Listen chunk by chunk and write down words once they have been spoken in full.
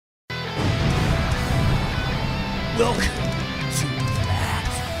Look to that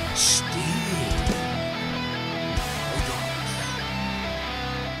steam.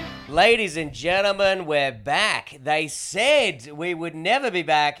 Ladies and gentlemen, we're back. They said we would never be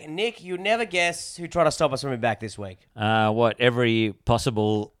back. Nick, you'd never guess who tried to stop us from being back this week. Every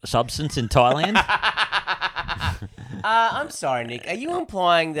possible substance in Thailand? I'm sorry, Nick. Are you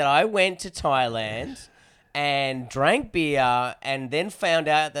implying that I went to Thailand and drank beer and then found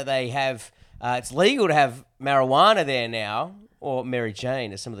out that they have, it's legal to have marijuana there now, or Mary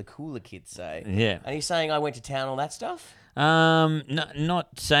Jane, as some of the cooler kids say? Yeah. Are you saying I went to town on that stuff? No,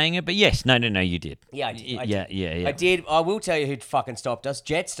 not saying it, but yes. No, you did. Yeah, I did. Yeah. I did. I will tell you who fucking stopped us.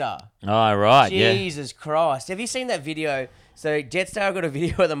 Jetstar. Oh, right, Jesus Christ. Have you seen that video? So Jetstar got a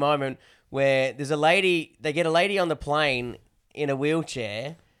video at the moment where there's a lady, they get a lady on the plane in a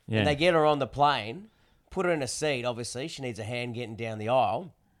wheelchair, and they get her on the plane, put her in a seat, obviously. She needs a hand getting down the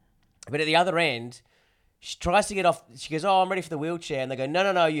aisle. But at the other end, she tries to get off. She goes, I'm ready for the wheelchair. And they go,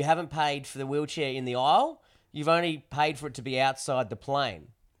 no, you haven't paid for the wheelchair in the aisle. You've only paid for it to be outside the plane.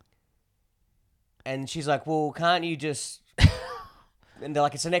 And she's like, well, can't you just... And they're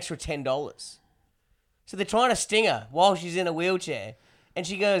like, it's an extra $10. So they're trying to sting her while she's in a wheelchair. And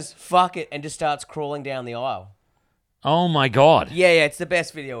she goes, fuck it, and just starts crawling down the aisle. Oh, my God. Yeah, it's the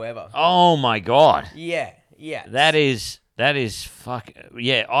best video ever. Oh, my God. Yeah. That is fuck.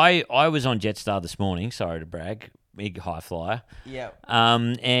 Yeah, I was on Jetstar this morning. Sorry to brag. Big high flyer. Yeah.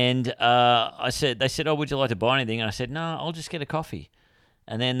 They said, oh, would you like to buy anything? And I said, no, I'll just get a coffee.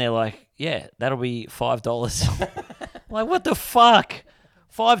 And then they're like, yeah, that'll be $5. I'm like, what the fuck?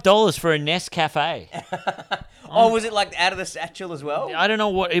 $5 for a Nest Cafe. Was it like out of the satchel as well? I don't know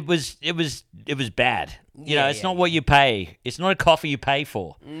what it was. It was bad. It's not what yeah. you pay. It's not a coffee you pay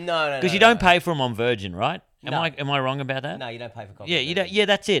for. No. Because you don't pay for them on Virgin, right? No. Am I wrong about that? No, you don't pay for coffee. Yeah, you don't. Yeah,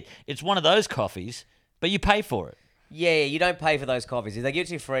 that's it. It's one of those coffees, but you pay for it. Yeah, you don't pay for those coffees. If they give it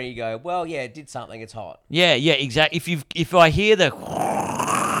to you free, you go, well, yeah, it did something. It's hot. Yeah, exactly. If I hear the,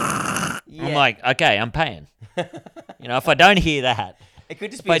 I'm like, okay, I'm paying. If I don't hear that, it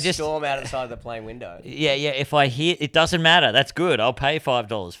could just be a storm outside the plane window. Yeah. If I hear, it doesn't matter. That's good. I'll pay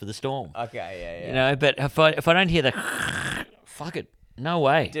 $5 for the storm. Okay, yeah. But if I don't hear the, fuck it, no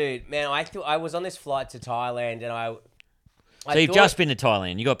way, dude. Man, I was on this flight to Thailand, and So you've just been to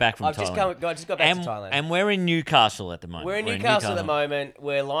Thailand. You got back from Thailand. I just got back to Thailand. And we're in Newcastle at the moment. We're in Newcastle at the moment.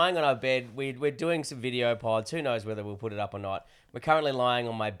 We're lying on our bed. We're doing some video pods. Who knows whether we'll put it up or not. We're currently lying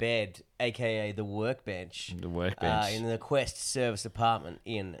on my bed, a.k.a. the workbench. The workbench. In the Quest Service Apartment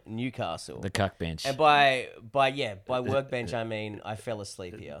in Newcastle. The cuck bench. And by workbench, I mean I fell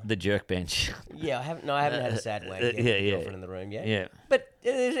asleep here. The jerk bench. Yeah, I haven't had a sad wank yet. Girlfriend in the room yet. Yeah. But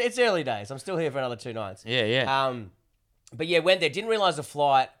it's early days. I'm still here for another 2 nights. Yeah. But yeah, went there. Didn't realize the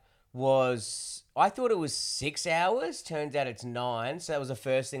flight was... I thought it was 6 hours. Turns out it's 9. So that was the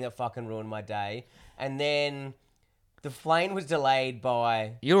first thing that fucking ruined my day. And then the plane was delayed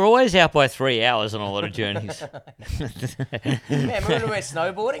by... You're always out by 3 hours on a lot of journeys. Man, remember when we were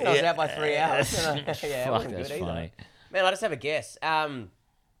snowboarding? I was out by 3 hours. It wasn't good either. Funny. Man, I just have a guess. But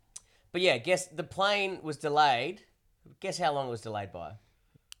yeah, guess the plane was delayed. Guess how long it was delayed by?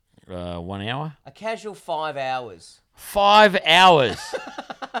 1 hour? A casual 5 hours. 5 hours.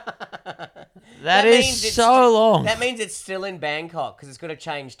 that is so long. That means it's still in Bangkok because it's got to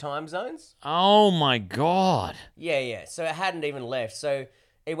change time zones. Oh my God. Yeah. So it hadn't even left. So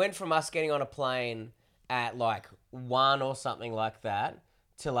it went from us getting on a plane at like 1 or something like that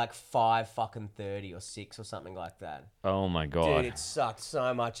to like 5:30 or 6 or something like that. Oh my God. Dude, it sucked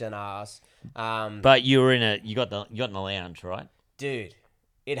so much an ass. But you were you got in the lounge, right? Dude,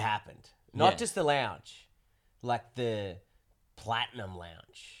 it happened. Not just the lounge. Like the platinum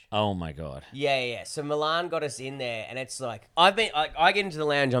lounge. Oh my God. Yeah. So Milan got us in there, and it's like I get into the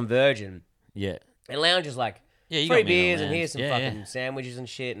lounge on Virgin. Yeah. And lounge is like you 3 beers and here's some fucking sandwiches and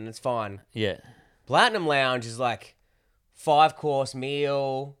shit, and it's fine. Yeah. Platinum lounge is like 5-course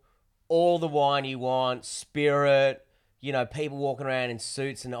meal, all the wine you want, spirit. People walking around in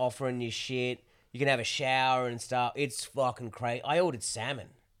suits and offering you shit. You can have a shower and stuff. It's fucking crazy. I ordered salmon.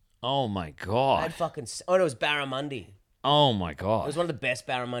 Oh my God. I had it was barramundi. Oh my God. It was one of the best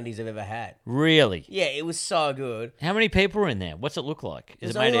barramundis I've ever had. Really? Yeah, it was so good. How many people are in there? What's it look like?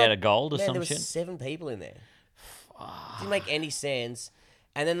 Is it made out of gold or some shit? There was 7 people in there. Didn't make any sense.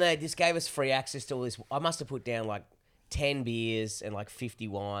 And then they just gave us free access to all this. I must have put down like 10 beers and like 50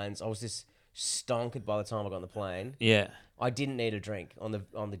 wines. I was just stonkered by the time I got on the plane. Yeah. I didn't need a drink on the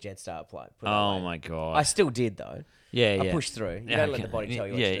Jetstar flight. Oh my God. I still did though. Yeah. I pushed through. You gotta let the body tell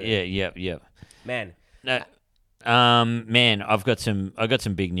you what to do. Yeah. Man. No. Man, I got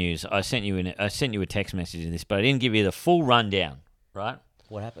some big news. I sent you a text message in this, but I didn't give you the full rundown, right?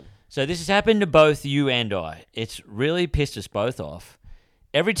 What happened? So this has happened to both you and I. It's really pissed us both off.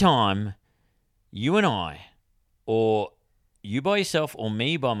 Every time you and I, or you by yourself or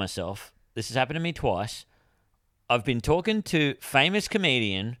me by myself, this has happened to me twice, I've been talking to famous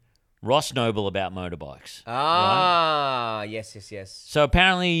comedian Ross Nobel about motorbikes. Ah, right? yes. So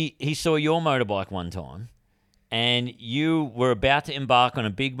apparently he saw your motorbike one time, and you were about to embark on a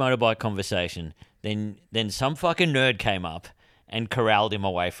big motorbike conversation. Then some fucking nerd came up and corralled him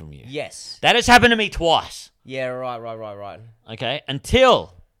away from you. Yes. That has happened to me twice. Yeah, right. Okay,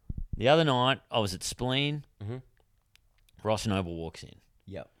 until the other night, I was at Spleen. Mm-hmm. Ross Noble walks in.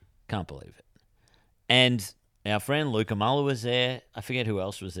 Yep. Can't believe it. And our friend Luca Muller was there. I forget who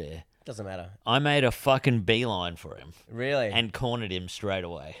else was there. Doesn't matter. I made a fucking beeline for him. Really? And cornered him straight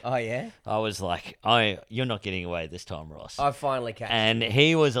away. Oh, yeah? I was like, you're not getting away this time, Ross. I finally catch And him.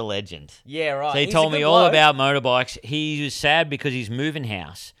 he was a legend. Yeah, right. So he He's told a me good all bloke. about motorbikes. He was sad because he's moving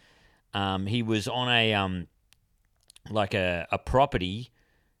house. He was on a property,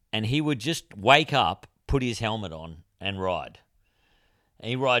 and he would just wake up, put his helmet on, and ride. And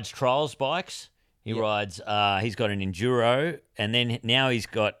he rides trials bikes. He rides. He's got an enduro, and then now he's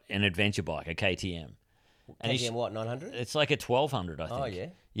got an adventure bike, a KTM. And KTM what, 900? It's like a 1200, I think. Oh, yeah?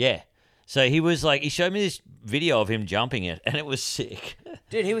 Yeah. So he was like, he showed me this video of him jumping it, and it was sick.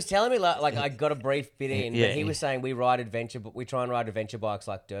 Dude, he was telling me like I got a brief bit in, Yeah, but he yeah. was saying we try and ride adventure bikes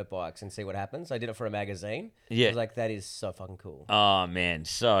like dirt bikes and see what happens. I did it for a magazine. Yeah. I was like, that is so fucking cool. Oh man,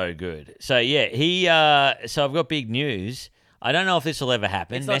 so good. So yeah, so I've got big news. I don't know if this will ever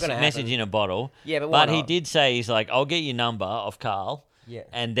happen. It's not gonna happen. Message in a bottle. Yeah, but why he not? did say, he's like, I'll get your number of Carl. Yeah.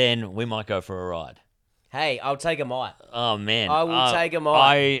 And then we might go for a ride. Hey, I'll take a mite. Oh man, I will take a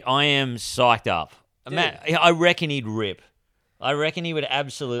mite. I am psyched up. I reckon he'd rip. I reckon he would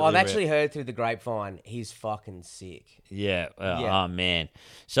absolutely. I've rip. actually heard through the grapevine he's fucking sick. Yeah. Yeah. Oh man.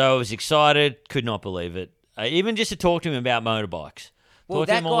 So I was excited. Could not believe it. Even just to talk to him about motorbikes. Well, Talk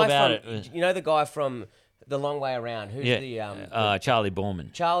to that him all guy about from, it. you know the guy from The Long Way Around? Who's the Charlie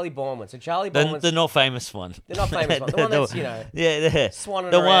Borman. Charlie Borman. So Charlie Borman's The not famous one. the not famous one. The one that's, you know, yeah, swanning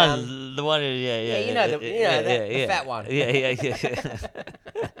the around. the one, Yeah, you know the fat one. Yeah.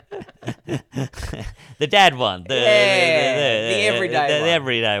 The dad one. The everyday one. The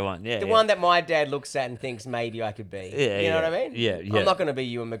everyday one. Yeah, The one that my dad looks at and thinks maybe I could be. Yeah, you know yeah. what I mean? Yeah. I'm not going to be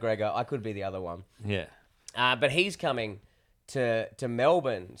Ewan McGregor. I could be the other one. Yeah. But he's coming to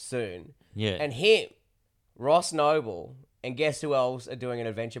Melbourne soon. Yeah. And him, Ross Noble, and guess who else are doing an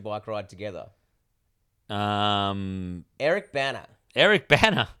adventure bike ride together? Eric Banner. Eric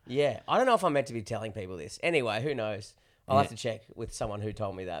Banner. Yeah. I don't know if I'm meant to be telling people this. Anyway, who knows? I'll have to check with someone who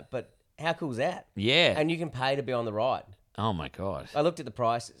told me that. But how cool's that? Yeah. And you can pay to be on the ride. Oh my god. I looked at the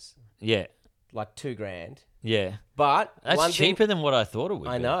prices. Yeah. Like $2,000. Yeah. But That's one cheaper thing, than what I thought it would be.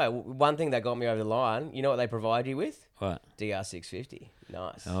 I know. One thing that got me over the line, you know what they provide you with? What? DR650.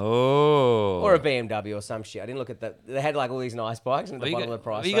 Nice. Oh. Or a BMW or some shit. I didn't look at that. They had like all these nice bikes and at the bottom of the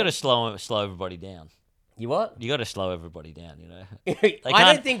price. You got to slow everybody down. You what? You got to slow everybody down, you know.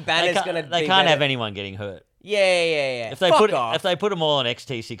 I don't think Banner's going to be They can't better. have anyone getting hurt. Yeah. If they Fuck put off. if they put them all on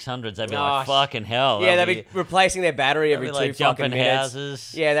XT600s, they'd be like, Gosh. fucking hell. Yeah, they'd be replacing their battery every they'd be like 2 fucking jumping minutes.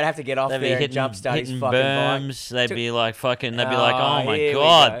 houses. Yeah, they'd have to get off They'd be there and hitting, jumpp-start his hitting fucking berms. bike. They'd be like fucking. They'd be like, Oh, oh my here we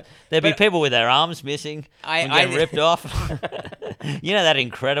god. go. There'd be But- people with their arms missing and getting ripped off. You know that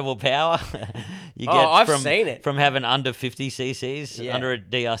incredible power you get I've from seen it. from having under 50 cc's Yeah. under a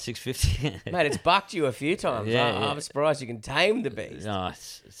DR650. Mate, it's bucked you a few times. Yeah, yeah. I'm surprised you can tame the beast. No,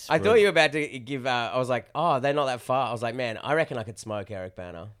 it's I thought brutal. you were about to give. I was like, oh, they're not that far. I was like, man, I reckon I could smoke Eric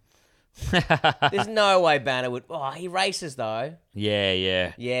Banner. There's no way Banner would. Oh, he races though.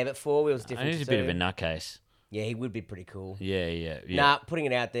 Yeah. Yeah, but four wheels different. He's a too. bit of a nutcase. Yeah, he would be pretty cool. Yeah. Nah, putting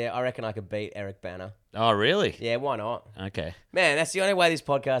it out there, I reckon I could beat Eric Banner. Oh, really? Yeah, why not? Okay. Man, that's the only way this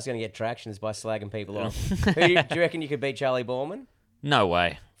podcast is going to get traction is by slagging people off. Do you reckon you could beat Charlie Borman? No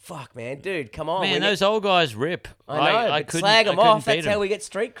way. Fuck, man. Dude, come on. Man, those old guys rip. I know, but couldn't- slag them I couldn't off. That's beat how 'em. we get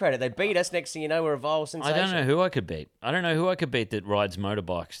street credit. They beat us. Next thing you know, we're a viral I sensation. don't know who I could beat. I don't know who I could beat that rides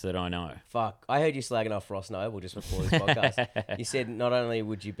motorbikes that I know. Fuck. I heard you slagging off Ross Noble just before this podcast. You said not only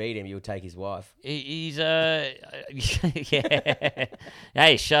would you beat him, you would take his wife. He's yeah.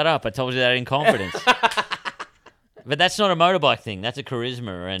 Hey, shut up! I told you that in confidence. But that's not a motorbike thing. That's a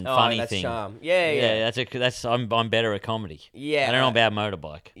charisma and funny that's thing. charm. Yeah. I'm better at comedy. Yeah. I don't know about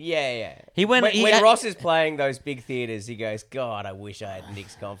motorbike. Yeah. He went. When Ross is playing those big theaters, he goes, God, I wish I had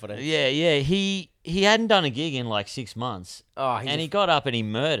Nick's confidence. Yeah. He hadn't done a gig in like 6 months. Oh, and he got up and he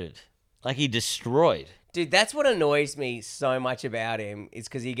murdered. Like he destroyed. Dude, that's what annoys me so much about him is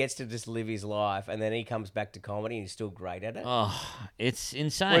because he gets to just live his life and then he comes back to comedy and he's still great at it. Oh, it's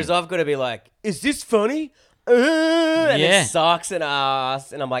insane. Whereas I've got to be like, is this funny? And Yeah. it sucks an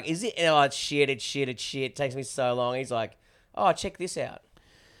ass. And I'm like, is it? Oh, it's shit. It takes me so long. He's like, oh, check this out.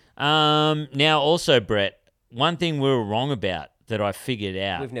 Now, also, Brett, one thing we were wrong about that I figured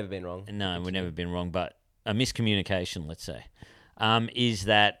out. We've never been wrong. No, we've never been wrong, but a miscommunication, let's say, is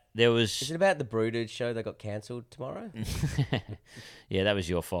that there was... Is it about the Brew Dude show that got cancelled tomorrow? Yeah, that was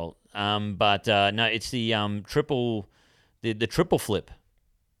your fault. But no, it's the triple flip.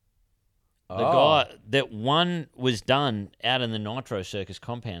 The guy that one was done out in the Nitro Circus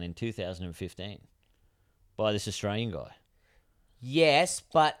compound in 2015 by this Australian guy. Yes,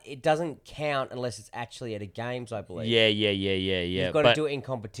 but it doesn't count unless it's actually at a games, I believe. Yeah. You've got to do it in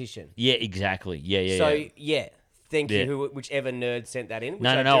competition. Yeah, exactly. Yeah. So, thank you, whichever nerd sent that in.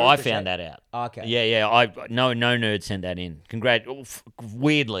 No, I found that out. Okay. Yeah. No nerd sent that in.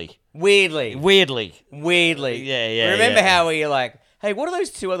 Weirdly. Yeah. Remember how we were like, hey, what are those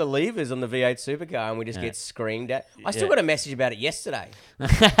two other levers on the V8 supercar? And we just get screamed at. I still got a message about it yesterday.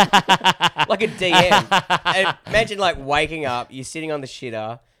 Like a DM. And imagine like waking up, you're sitting on the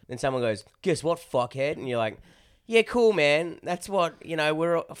shitter, and someone goes, guess what, fuckhead? And you're like, yeah, cool, man. That's what,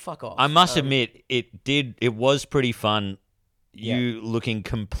 we're fuck off. I must admit, it was pretty fun. You looking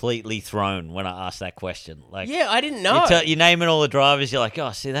completely thrown when I asked that question. Like, yeah, I didn't know. You're naming all the drivers. You're like,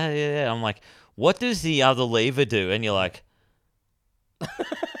 oh, see that? Yeah. I'm like, what does the other lever do? And you're like,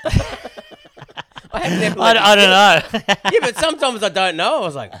 I don't know. Yeah, but sometimes I don't know. I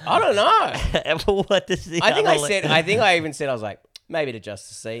was like, I don't know. What does the I think other I think I even said, I was like, maybe to adjust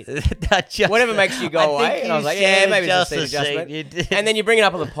the seat. Just, Whatever makes you go away. And I was like, yeah, maybe it's a seat adjustment. You did. And then you bring it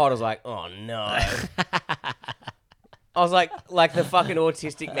up on the pod. I was like, oh no. I was like the fucking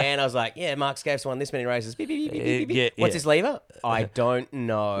autistic man. I was like, yeah, Mark Scapes won this many races. Beep, beep, beep, beep, beep. Yeah, What's his lever? I don't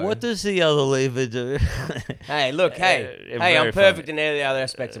know. What does the other lever do? Hey, look, hey, I'm perfect in every other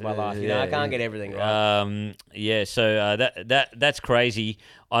aspects of my life. I can't get everything right. So that's crazy.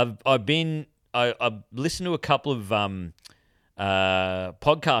 I've listened to a couple of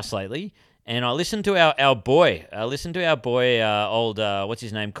podcasts lately, and I listened to our boy. Old what's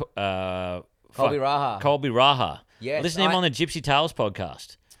his name? Colby Raha. Yes, listen to him on the Gypsy Tales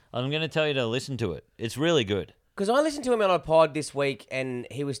podcast. I'm going to tell you to listen to it. It's really good. Because I listened to him on a pod this week, and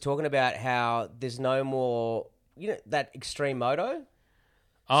he was talking about how there's no more, that extreme moto.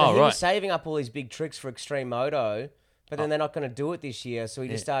 So he was saving up all these big tricks for extreme moto, but then they're not going to do it this year. So he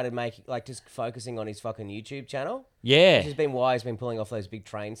just started just focusing on his fucking YouTube channel. Yeah. Which has been why he's been pulling off those big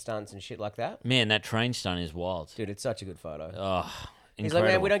train stunts and shit like that. Man, that train stunt is wild. Dude, it's such a good photo. Oh, he's incredible.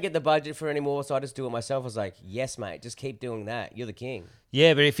 like, man, we don't get the budget for it anymore, so I just do it myself. I was like, yes, mate, just keep doing that. You're the king.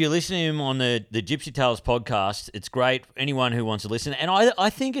 Yeah, but if you're listening to him on the Gypsy Tales podcast, it's great. Anyone who wants to listen. And I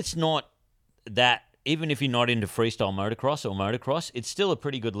think it's not that, even if you're not into freestyle motocross, it's still a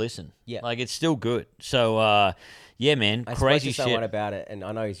pretty good listen. Yeah. Like, it's still good. So, yeah, man, I crazy spoke to someone shit. about it, and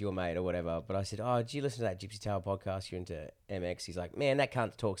I know he's your mate or whatever, but I said, oh, did you listen to that Gypsy Tale podcast? You're into MX. He's like, man, that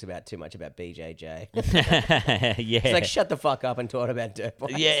cunt talks about too much about BJJ. Yeah. He's like, shut the fuck up and talk about dirt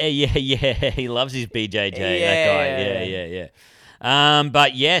bikes. Yeah. He loves his BJJ, that guy. Yeah.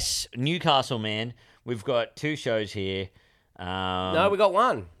 But yes, Newcastle, man. We've got two shows here. No, we got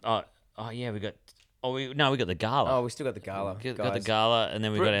one. Oh yeah, we got the gala. Oh, we still got the gala. Got the gala, and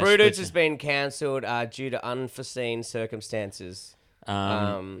then we got our Brew Dudes splits. has been cancelled due to unforeseen circumstances.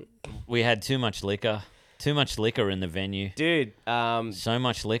 We had too much liquor in the venue. Dude, So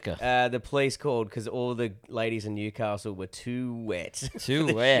much liquor. the police called because all the ladies in Newcastle were too wet.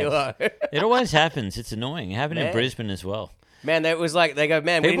 Too wet. It always happens. It's annoying. It happened in Man. Brisbane as well. Man, that was like, they go,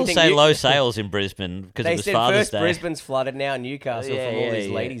 man, we People didn't think say low sales in Brisbane because it was said Father's first Day. Brisbane's flooded, now Newcastle from all these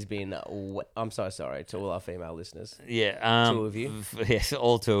yeah. ladies being wet. I'm so sorry to all our female listeners. Yeah, Two of you. Yes,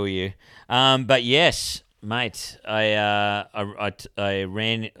 all two of you. But yes, mate, I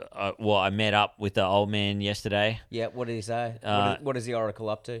met up with the old man yesterday. Yeah, what did he say? What is the Oracle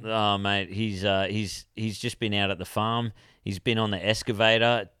up to? Oh, mate, he's just been out at the farm. He's been on the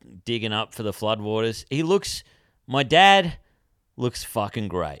excavator digging up for the floodwaters. My dad looks fucking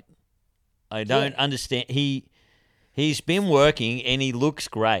great. I don't understand. He's been working and he looks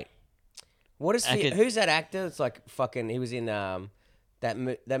great. What is who's that actor? It's like fucking. He was in that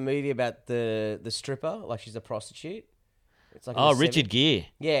movie about the stripper, like she's a prostitute. It's like Richard Gere.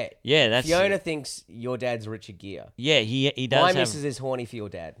 Yeah, That's Fiona thinks your dad's Richard Gere. Yeah, he does. My missus is horny for your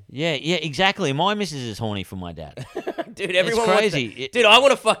dad. Yeah, exactly. My missus is horny for my dad. Dude, everyone crazy. Dude, I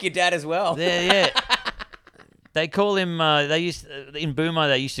want to fuck your dad as well. Yeah. They call him. They used in Boomer.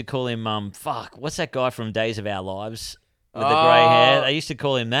 They used to call him. Fuck. What's that guy from Days of Our Lives with the grey hair? They used to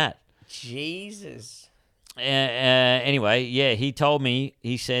call him that. Jesus. Anyway, yeah, he told me.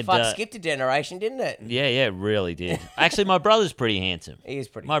 He said, Fuck, skipped a generation, didn't it? Yeah, it really did. Actually, my brother's pretty handsome. He is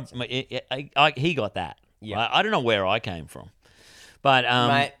pretty handsome. He got that. Yeah. I don't know where I came from, but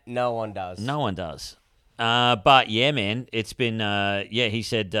Mate, no one does. no one does. But yeah, man, it's been. He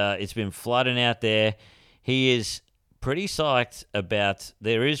said it's been flooding out there. He is pretty psyched about.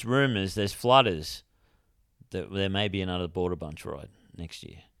 There is rumors. There's flutters that there may be another Border Bunch ride next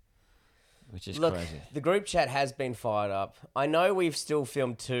year. Which is crazy. The group chat has been fired up. I know we've still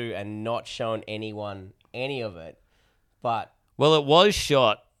filmed 2 and not shown anyone any of it, but... Well, it was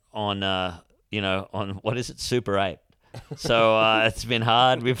shot on, on, what is it, Super 8. So it's been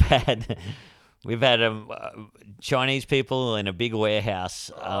hard. We've had Chinese people in a big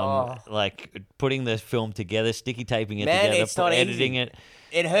warehouse, putting the film together, sticky taping it together, it's not editing easy. it.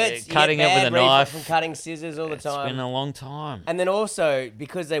 It hurts. Cutting it with a knife. From cutting scissors all the time. It's been a long time. And then also,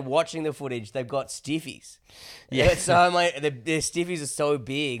 because they're watching the footage, they've got stiffies. Yeah. So their stiffies are so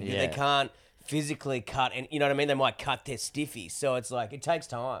big that they can't physically cut. And you know what I mean? They might cut their stiffies. So it's like, it takes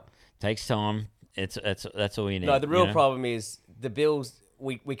time. Takes time. That's all you need. No, the real problem is the bills,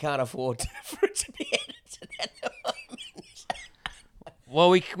 we can't afford for it to be edited at the moment. Well,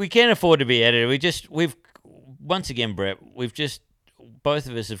 we can't afford to be edited. Once again, Brett, both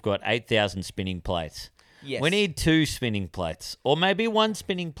of us have got 8,000 spinning plates. Yes. We need 2 spinning plates, or maybe 1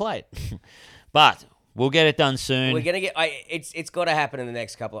 spinning plate. But we'll get it done soon. We're gonna get. It's got to happen in the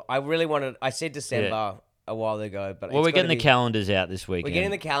next couple. I really wanted. I said December a while ago, but we're getting the calendars out this weekend. We're getting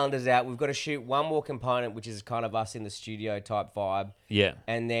the calendars out. We've got to shoot one more component, which is kind of us in the studio type vibe. Yeah,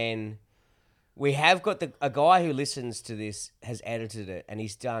 and then we have got a guy who listens to this has edited it, and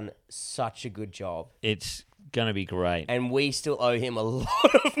he's done such a good job. It's gonna be great, and we still owe him a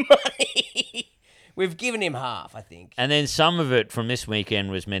lot of money. We've given him half, I think. And then some of it from this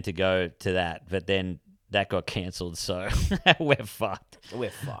weekend was meant to go to that, but then that got cancelled, so we're fucked. We're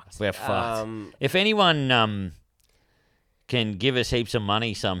fucked. If anyone can give us heaps of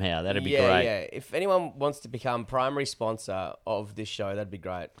money somehow, that'd be great. Yeah, if anyone wants to become primary sponsor of this show, that'd be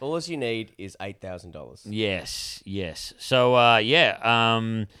great. All you need is $8,000. Yes. So,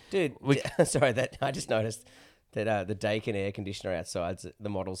 dude, sorry, that I just noticed that the Dakin air conditioner outside, the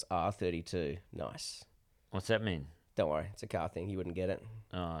model's R32. Nice. What's that mean? Don't worry, it's a car thing. You wouldn't get it.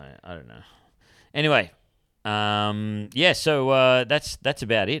 Oh, I don't know. Anyway, so that's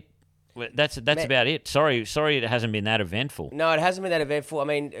about it. That's about it. Sorry, it hasn't been that eventful. No, it hasn't been that eventful. I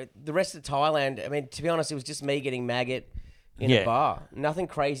mean, the rest of Thailand, I mean, to be honest, it was just me getting maggot in a bar. Nothing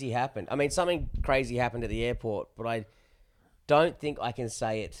crazy happened. I mean, something crazy happened at the airport, but I don't think I can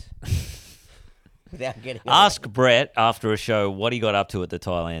say it without getting... Ask Brett after a show what he got up to at the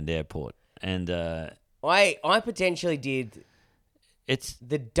Thailand airport. And I potentially did... It's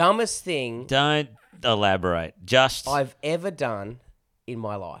the dumbest thing... Don't elaborate. Just... I've ever done in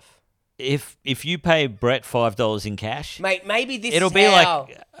my life. If you pay Brett $5 in cash... Mate, maybe it'll be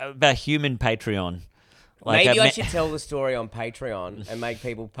like a human Patreon. Like maybe I should tell the story on Patreon and make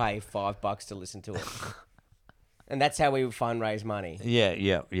people pay $5 to listen to it. And that's how we would fundraise money.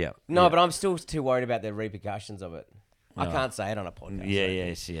 Yeah. No, but I'm still too worried about the repercussions of it. I can't say it on a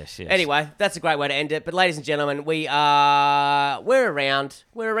podcast. Yes. Anyway, that's a great way to end it. But ladies and gentlemen, we're around.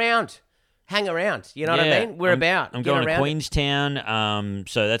 Hang around. You know what I mean? I'm going to Queenstown,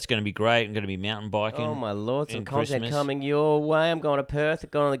 so that's going to be great. I'm going to be mountain biking. Oh, my Lord. Some content Christmas. coming your way. I'm going to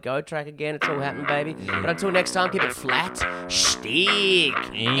Perth. Going on the Go Track again. It's all happening, baby. But until next time, keep it flat. Stick.